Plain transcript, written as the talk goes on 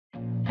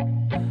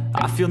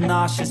I feel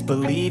nauseous,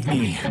 believe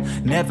me.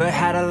 Never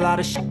had a lot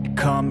of shit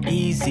come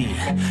easy.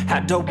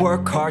 Had to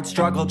work hard,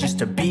 struggle just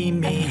to be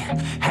me.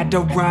 Had to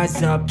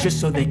rise up just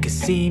so they could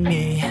see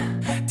me.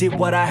 Did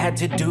what I had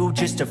to do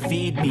just to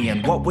feed me.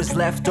 And what was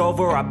left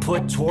over I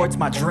put towards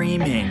my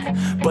dreaming.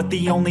 But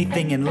the only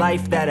thing in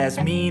life that has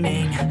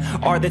meaning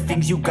are the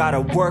things you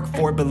gotta work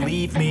for,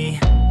 believe me.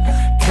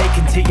 Take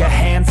into your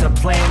hands a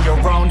plan. Your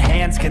own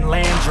hands can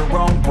land your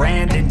own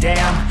brand. And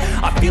damn,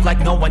 I feel like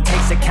no one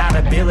takes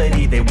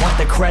accountability. They want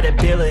the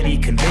credibility,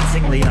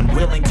 convincingly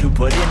unwilling to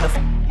put in the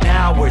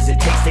hours it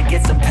takes to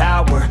get some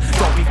power.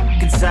 Don't be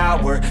f***ing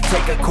sour.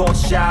 Take a cold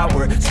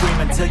shower. Scream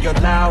until you're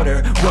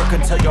louder. Work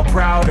until you're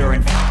prouder.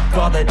 And f***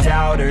 all the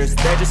doubters,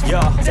 they're just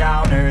your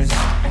downers.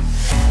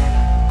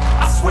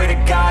 I swear to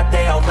God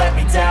they all let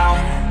me down.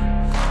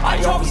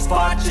 I always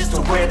fought just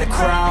to wear the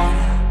crown.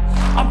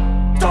 I'm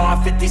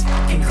off at these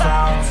fucking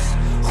clowns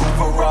who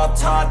were all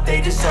taught they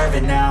deserve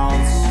an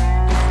ounce.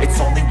 It's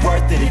only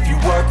worth it if you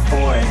work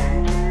for it.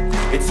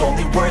 It's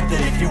only worth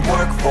it if you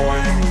work for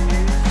it.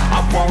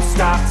 I won't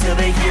stop till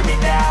they hear me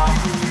now.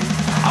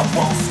 I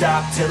won't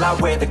stop till I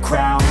wear the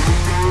crown.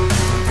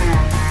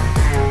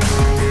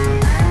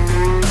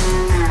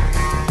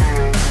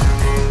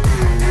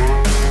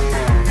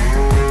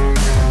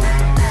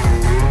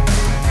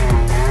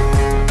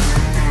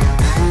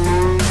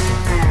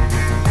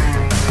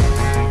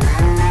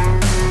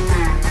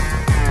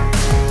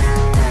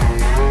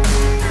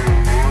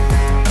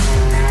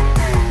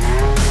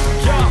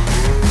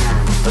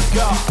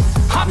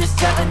 I'm just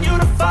telling you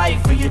to fight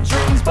for your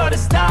dreams, but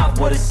it's not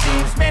what it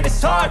seems. Man,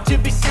 it's hard to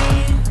be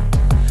seen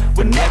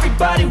when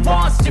everybody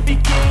wants to be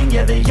king.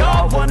 Yeah, they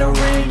all wanna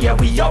ring, yeah,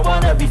 we all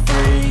wanna be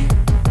free.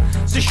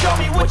 So show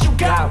me what you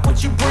got,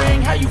 what you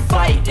bring, how you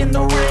fight in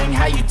the ring,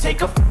 how you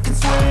take a fucking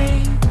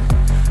swing.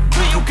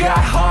 Do you got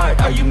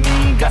heart, are you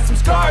mean? Got some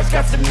scars,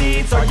 got some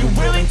needs, are you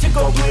willing to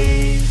go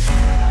bleed?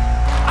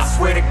 I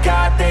swear to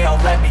God they all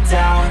let me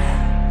down.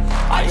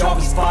 I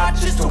always fought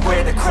just to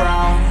wear the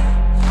crown.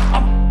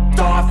 I'm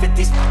off at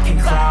these fucking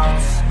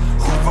clowns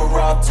who were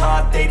all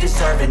taught they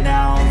deserve an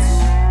ounce.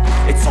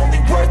 It's only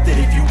worth it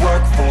if you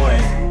work for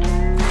it.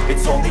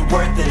 It's only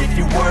worth it if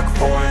you work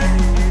for it.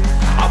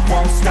 I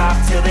won't stop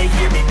till they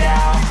hear me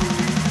now.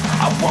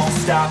 I won't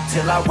stop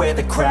till I wear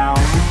the crown.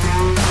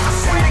 I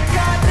swear to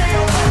God they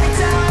all let me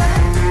down.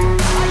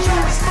 I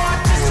always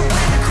fought just to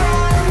wear the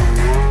crown.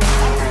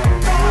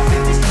 I'm off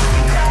at these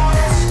fucking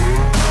clowns who were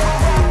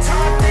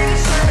all taught they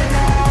deserve an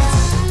ounce.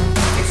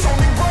 It's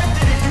only worth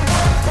it if you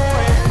work for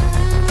it. It's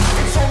only worth it if you work for it.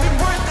 I won't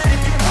stop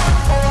till they hear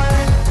me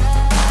now.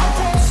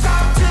 I won't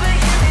stop till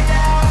I wear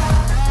the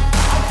crown.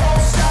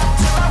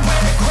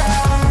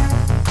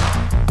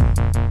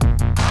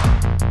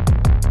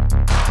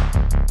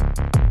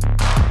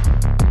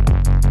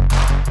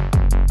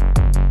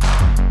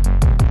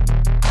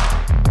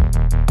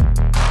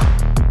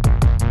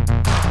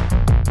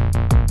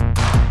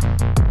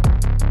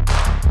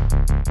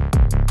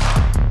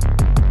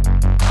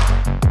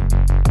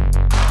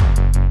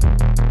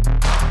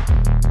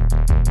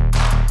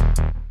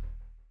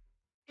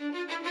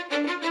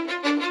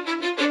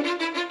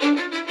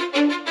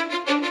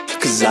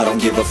 I don't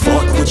give a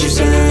fuck what you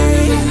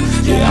say.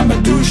 Yeah,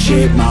 I'ma do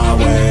shit my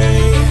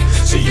way.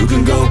 So you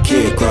can go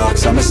kick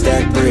rocks, I'ma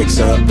stack bricks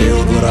up,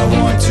 build what I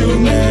want to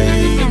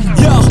make.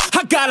 Yo,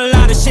 I got a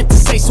lot of shit to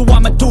say, so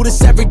I'ma do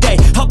this every day.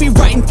 I'll be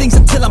writing things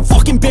until I'm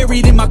fucking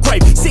buried in my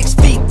grave. 6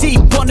 feet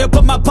deep under,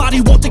 but my body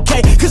won't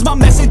decay. Cause my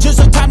messages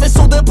are timeless,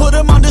 so they'll put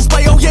them on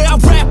display. Oh yeah, I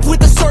rap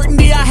with a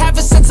certainty, I have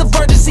a sense of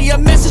urgency. A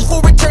message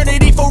for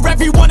eternity, for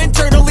everyone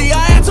internally.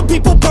 I had some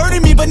people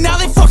burning me, but now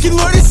they fucking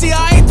learn to see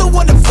I ain't the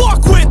one to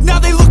fuck with. Now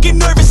they looking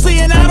nervously,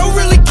 and I don't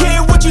really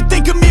care what you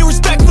think of me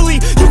respectfully.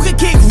 You can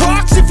kick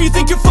rocks if you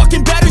think you're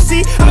fucking better,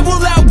 see. I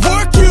will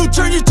outwork you,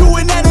 turn you to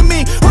an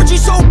enemy. Hurt you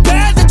so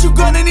bad that you're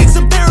gonna need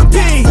some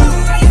therapy.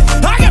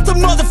 I got the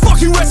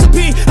motherfucking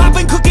recipe. I've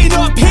been cooking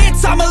up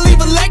hits, I'ma leave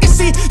a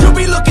legacy. You'll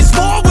be looking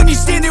small when you're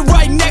standing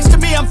right next to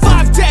me. I'm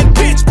 5'10",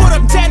 bitch, but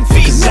I'm 10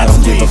 feet next to me. I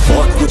don't give a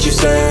fuck what you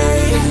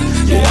say.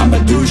 Yeah, I'ma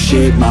do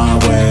shit my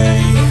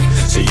way.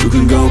 So you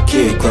can go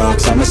kick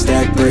rocks, I'ma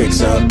stack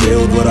bricks up,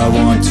 build what I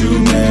want to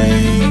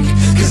make.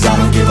 Cause I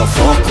don't give a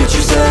fuck what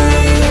you say.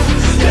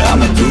 Yeah,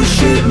 I'ma do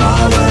shit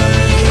my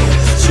way.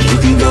 So you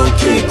can go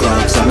kick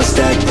rocks, I'ma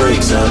stack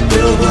bricks up,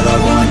 build what I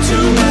want to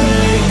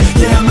make.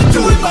 Yeah, I'ma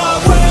do it my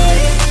way.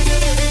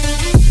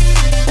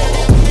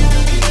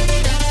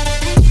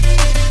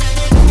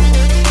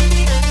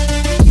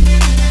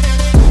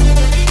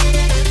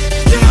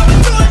 Yeah, I'ma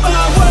do it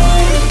my way.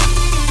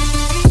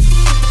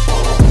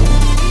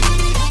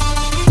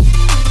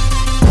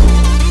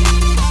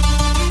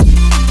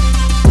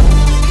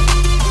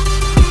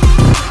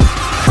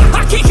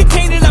 I can't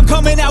contain it, I'm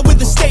coming out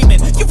with a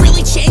statement. You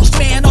really changed,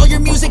 man, all your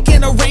music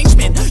and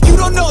arrangement. You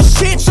don't know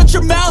shit, shut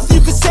your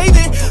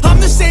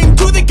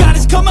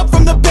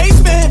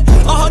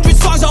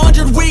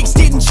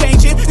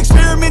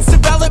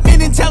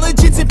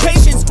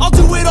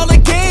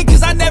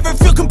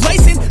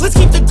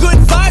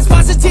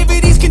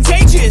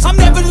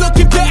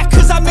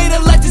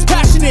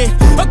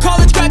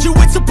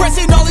graduate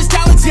suppressing all his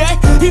talents, yeah.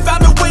 He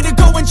found a way to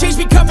go and change,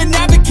 become an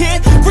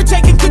advocate for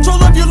taking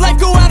control of your life,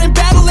 go out and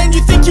battle. And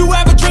you think you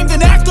have a dream,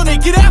 then act on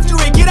it. Get after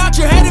it, get out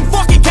your head and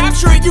fucking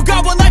capture it. You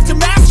got one life to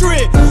master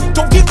it.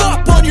 Don't give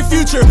up on your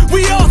future,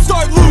 we all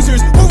start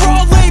losers. We're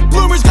all late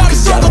bloomers, gotta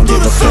struggle through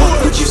the sewer.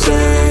 I don't give a fuck what you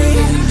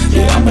say,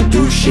 yeah, I'ma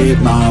do shit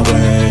my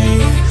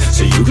way.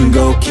 So you can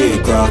go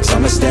kick rocks,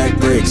 I'ma stack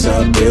bricks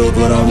up, build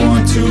what I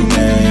want to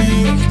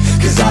make.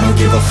 Cause I don't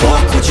give a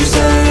fuck what you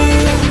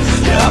say,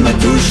 yeah, I'ma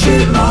do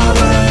shit my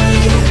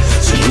way.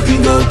 So you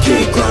can go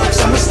kick rocks,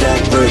 I'ma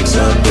stack bricks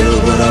up,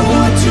 build what I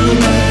want to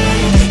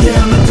make.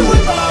 Yeah, I'ma do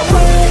it my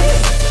way.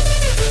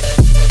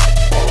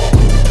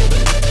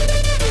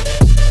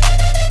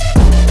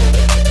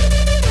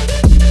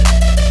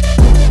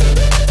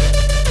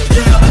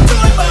 Yeah, I'ma do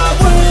it my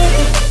way.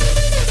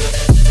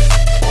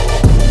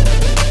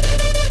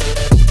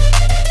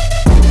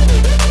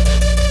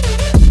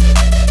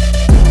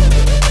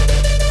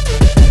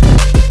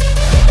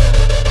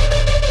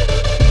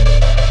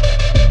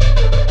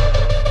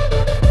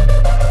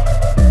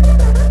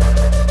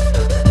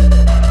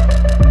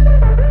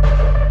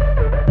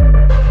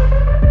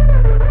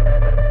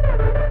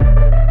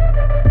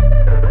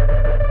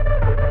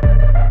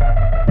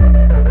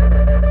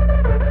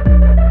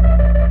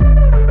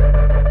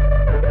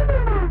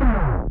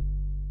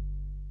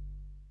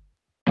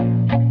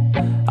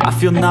 I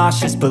feel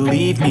nauseous,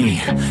 believe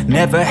me.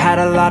 Never had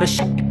a lot of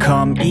shit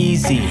come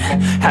easy.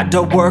 Had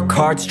to work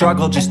hard,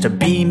 struggle just to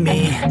be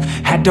me.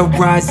 Had to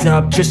rise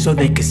up just so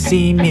they could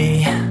see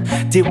me.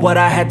 Did what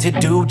I had to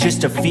do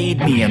just to feed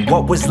me. And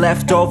what was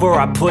left over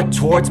I put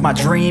towards my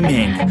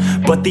dreaming.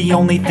 But the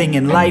only thing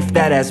in life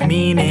that has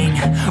meaning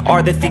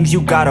are the things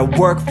you gotta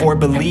work for,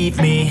 believe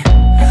me.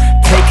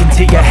 Take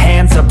into your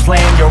hands a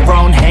plan, your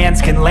own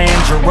hands can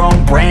land your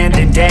own brand.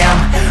 And damn,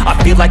 I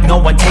feel like no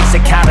one takes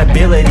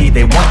accountability.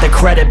 They want the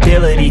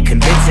credibility,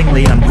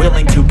 convincingly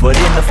unwilling to put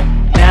in the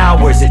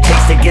hours it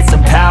takes to get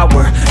some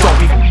power. Don't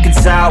be f***ing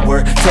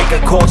sour, take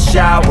a cold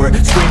shower.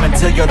 Scream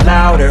until you're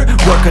louder,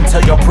 work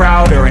until you're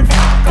prouder. And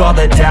f*** all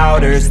the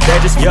doubters,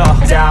 they're just your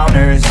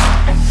downers.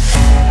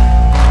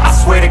 I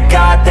swear to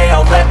God they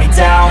all let me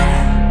down.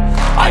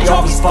 I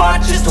always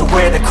fought just to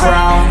wear the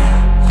crown.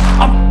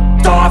 I'm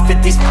off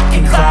at these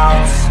fucking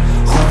clowns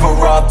who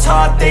were all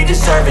taught they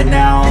deserve an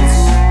ounce.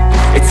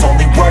 It's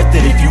only worth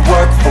it if you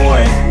work for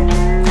it.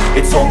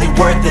 It's only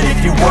worth it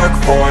if you work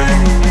for it.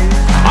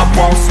 I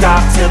won't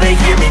stop till they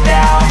hear me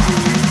now.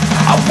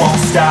 I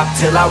won't stop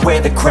till I wear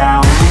the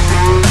crown.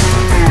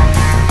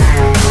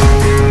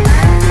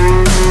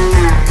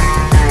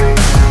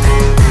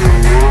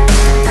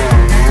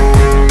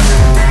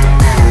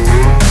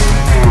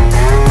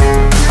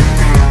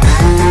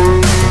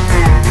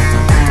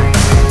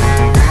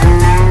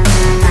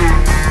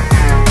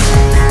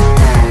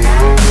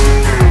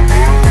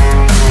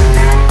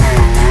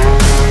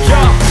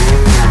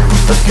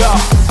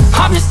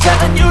 I'm just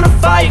telling you to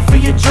fight for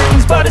your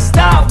dreams, but it's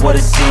not what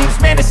it seems.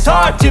 Man, it's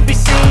hard to be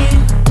seen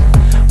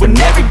when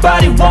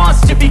everybody wants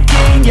to be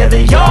king. Yeah,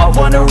 they all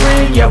wanna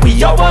ring, yeah,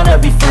 we all wanna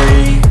be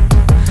free.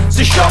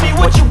 So show me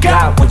what you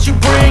got, what you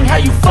bring, how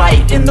you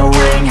fight in the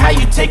ring, how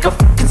you take a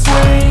fucking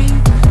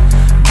swing.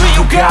 Do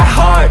you got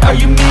heart, are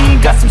you mean?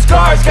 Got some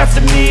scars, got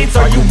some needs,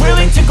 are you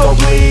willing to go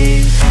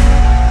bleed?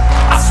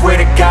 I swear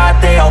to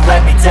God they all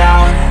let me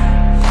down.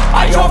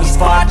 I always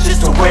fought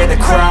just to wear the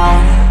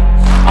crown.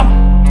 I'm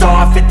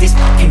off at these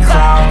fucking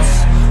clowns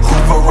who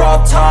were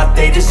all taught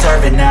they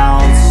deserve an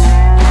ounce.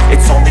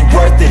 It's only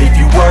worth it if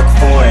you work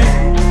for it.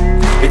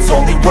 It's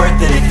only worth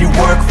it if you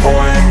work for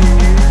it.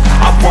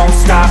 I won't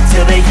stop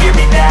till they hear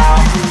me now.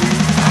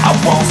 I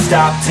won't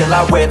stop till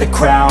I wear the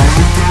crown.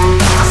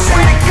 I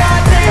swear to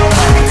God they all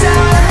let me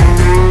down.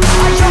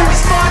 I always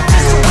fought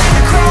just to wear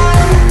the crown.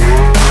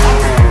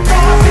 I'm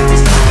off at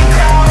these fucking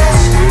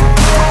clowns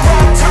who were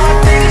all taught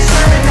they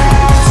deserve an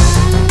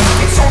ounce.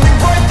 It's only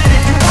worth it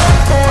if you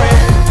work for it.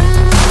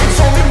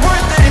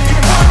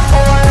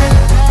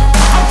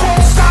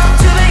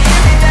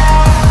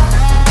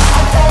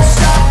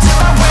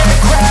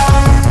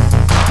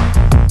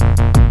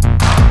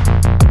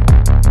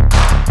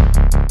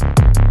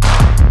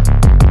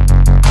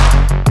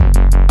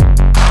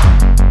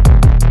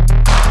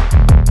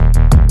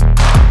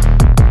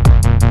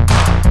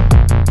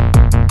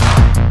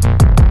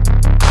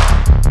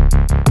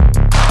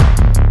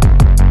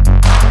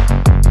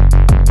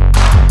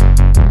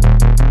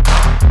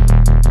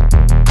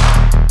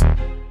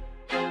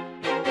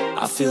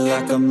 I feel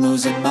like I'm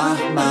losing my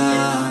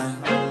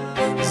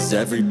mind. Is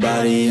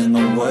everybody in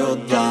the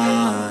world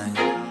blind?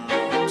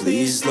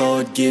 Please,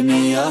 Lord, give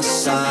me a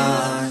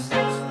sign,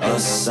 a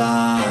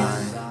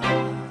sign.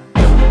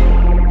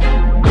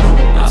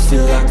 I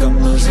feel like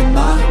I'm losing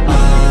my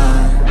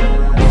mind.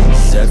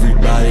 Is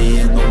everybody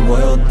in the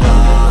world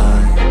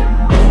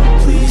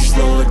blind? Please,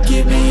 Lord,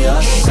 give me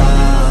a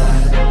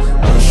sign,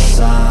 a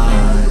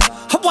sign.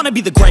 I wanna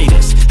be the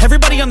greatest.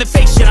 Everybody on the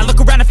fake shit. I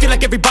look around and feel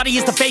like everybody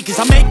is the fakest.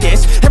 I make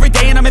this every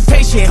day and I'm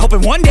impatient,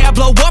 hoping one day I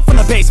blow up from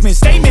the basement.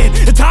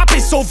 Statement, the top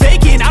is so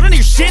vacant. I don't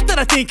hear shit that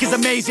I think is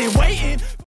amazing. Waiting